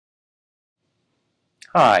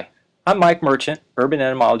Hi, I'm Mike Merchant, Urban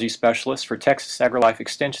Entomology Specialist for Texas AgriLife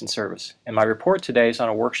Extension Service, and my report today is on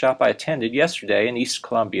a workshop I attended yesterday in East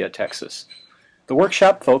Columbia, Texas. The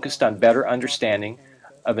workshop focused on better understanding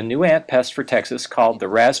of a new ant pest for Texas called the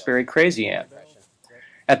raspberry crazy ant.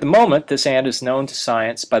 At the moment, this ant is known to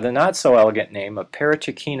science by the not-so-elegant name of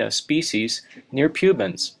Paratrechina species near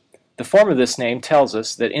pubens. The form of this name tells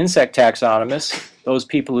us that insect taxonomists, those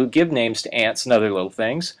people who give names to ants and other little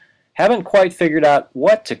things, haven't quite figured out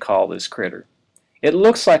what to call this critter. It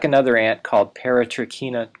looks like another ant called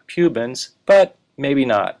Paratrechina pubens, but maybe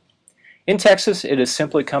not. In Texas, it has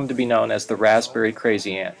simply come to be known as the raspberry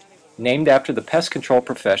crazy ant, named after the pest control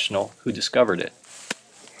professional who discovered it.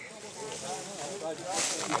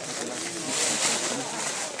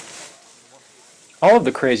 All of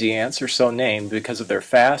the crazy ants are so named because of their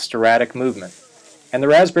fast, erratic movement, and the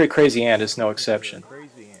raspberry crazy ant is no exception.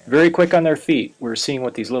 Very quick on their feet, we're seeing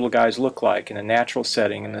what these little guys look like in a natural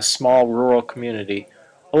setting in this small rural community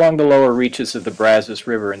along the lower reaches of the Brazos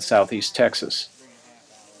River in southeast Texas.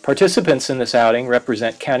 Participants in this outing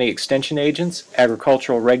represent county extension agents,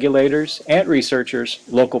 agricultural regulators, ant researchers,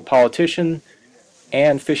 local politicians,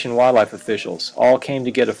 and fish and wildlife officials. All came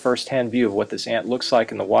to get a first-hand view of what this ant looks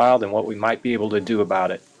like in the wild and what we might be able to do about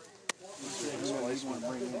it.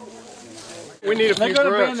 We need a few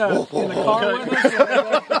groups. In the car with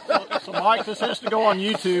us. So Mike, this has to go on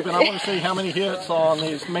YouTube, and I want to see how many hits on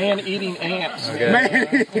these man-eating ants. Okay.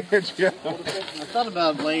 Man-eating ants, yeah. I thought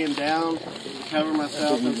about laying down, cover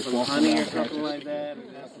myself in some honey or something like that.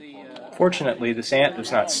 Fortunately, this ant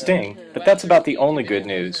does not sting, but that's about the only good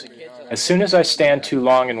news. As soon as I stand too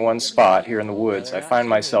long in one spot here in the woods, I find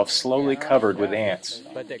myself slowly covered with ants.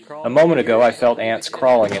 A moment ago, I felt ants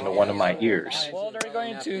crawling into one of my ears. Well, they're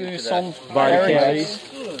going to some areas.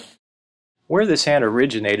 Where this ant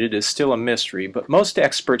originated is still a mystery, but most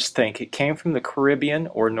experts think it came from the Caribbean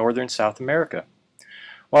or northern South America.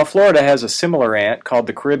 While Florida has a similar ant called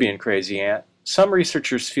the Caribbean crazy ant, some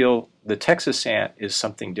researchers feel the Texas ant is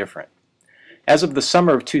something different. As of the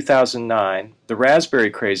summer of 2009, the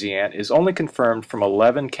raspberry crazy ant is only confirmed from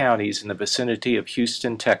 11 counties in the vicinity of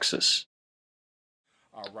Houston, Texas.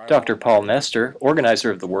 Dr. Paul Nestor,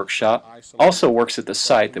 organizer of the workshop, also works at the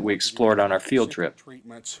site that we explored on our field trip.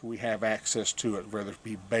 We have access to it, whether it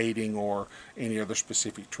be baiting or any other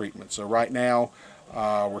specific treatment. So right now,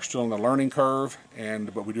 we're still in the learning curve,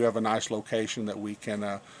 but we do have a nice location that we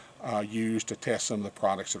can use to test some of the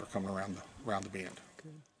products that are coming around the bend.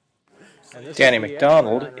 Danny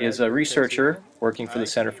McDonald is a researcher working for the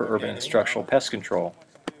Center for Urban and Structural Pest Control.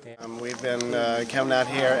 We've been coming out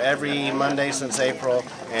here every Monday since April,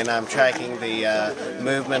 and I'm tracking the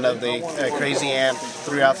movement of the crazy ant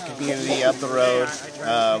throughout the community, up the road,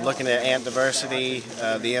 looking at ant diversity,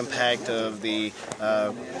 the impact of the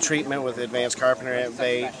treatment with advanced carpenter ant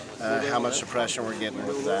bait, how much suppression we're getting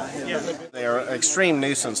with that. They are an extreme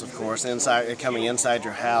nuisance, of course, coming inside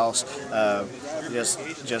your house,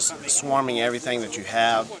 just swarming everything that you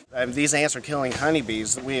have. These ants are killing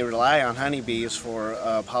honeybees. We rely on honeybees for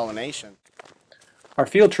pollination. Our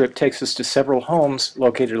field trip takes us to several homes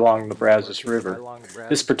located along the Brazos River.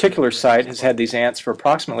 This particular site has had these ants for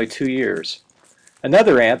approximately 2 years.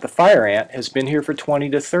 Another ant, the fire ant, has been here for 20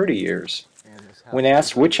 to 30 years. When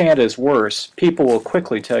asked which ant is worse, people will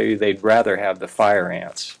quickly tell you they'd rather have the fire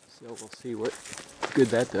ants. So we'll see what good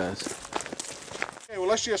that does. Okay, well,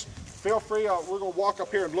 let's just feel free. We're going to walk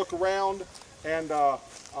up here and look around. And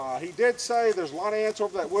he did say there's a lot of ants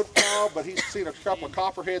over that wood pile, but he's seen a couple of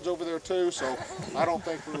copperheads over there too, so I don't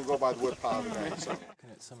think we're going to go by the wood pile today. So.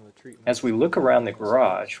 As we look around the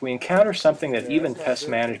garage, we encounter something that even pest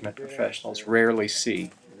management professionals rarely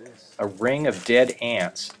see. A ring of dead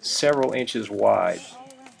ants, several inches wide.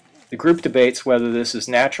 The group debates whether this is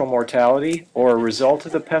natural mortality or a result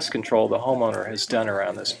of the pest control the homeowner has done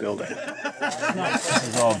around this building. This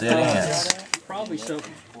is all dead ants. Probably so.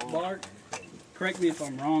 Bart, correct me if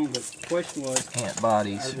I'm wrong, but the question was, Ant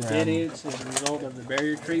bodies. are the dead ants as a result of the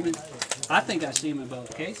barrier treatment? I think I see them in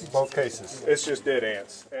both cases. Both cases. It's just dead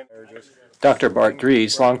ants. And Dr. Bart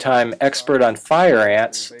Dries, longtime expert on fire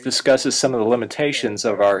ants, discusses some of the limitations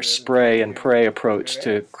of our spray and pray approach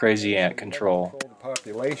to crazy ant control.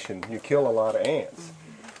 population, you kill a lot of ants.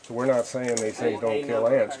 So we're not saying these things don't kill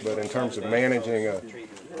ants, but in terms of managing a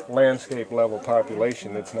landscape level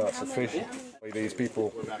population, it's not sufficient. These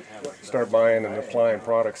people start buying and applying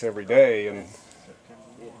products every day, and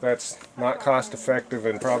that's not cost effective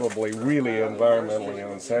and probably really environmentally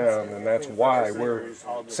unsound, and that's why we're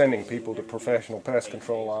sending people to professional pest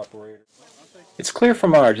control operators. It's clear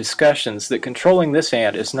from our discussions that controlling this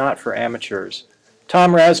ant is not for amateurs.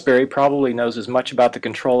 Tom Raspberry probably knows as much about the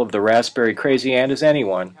control of the raspberry crazy ant as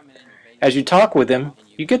anyone. As you talk with him,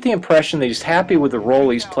 you get the impression that he's happy with the role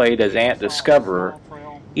he's played as ant discoverer,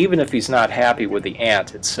 even if he's not happy with the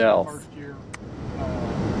ant itself. First year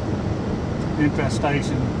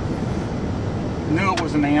infestation. Knew it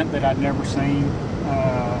was an ant that I'd never seen,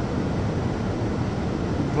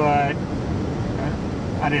 but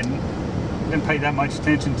I didn't pay that much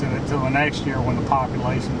attention to it until the next year when the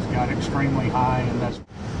populations got extremely high. And that's,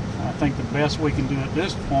 I think the best we can do at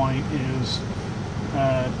this point is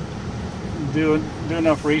do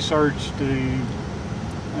enough research to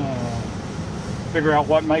figure out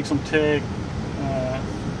what makes them tick,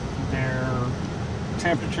 their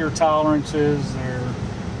temperature tolerances, their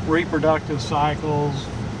reproductive cycles,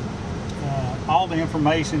 all the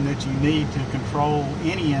information that you need to control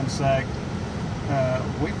any insect.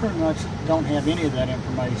 We pretty much don't have any of that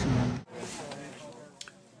information.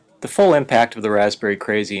 The full impact of the raspberry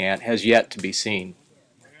crazy ant has yet to be seen.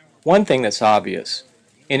 One thing that's obvious: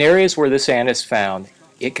 in areas where this ant is found,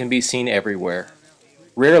 it can be seen everywhere.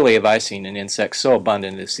 Rarely have I seen an insect so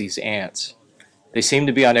abundant as these ants. They seem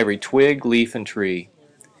to be on every twig, leaf, and tree.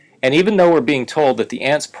 And even though we're being told that the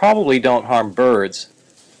ants probably don't harm birds,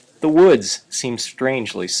 the woods seem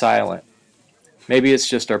strangely silent. Maybe it's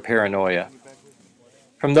just our paranoia.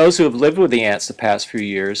 From those who have lived with the ants the past few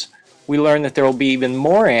years, we learn that there will be even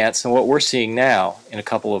more ants than what we're seeing now in a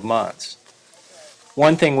couple of months.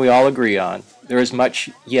 One thing we all agree on: there is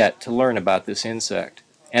much yet to learn about this insect,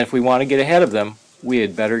 and if we want to get ahead of them, we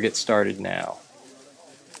had better get started now.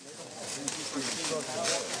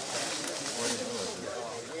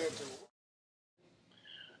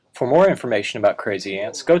 For more information about crazy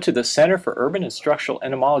ants, go to the Center for Urban and Structural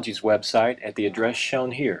Entomology's website at the address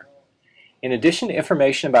shown here. In addition to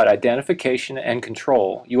information about identification and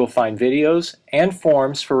control, you will find videos and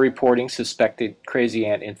forms for reporting suspected crazy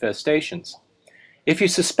ant infestations. If you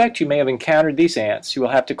suspect you may have encountered these ants, you will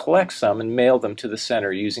have to collect some and mail them to the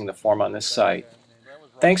center using the form on this site.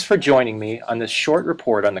 Thanks for joining me on this short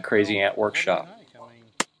report on the Crazy Ant Workshop.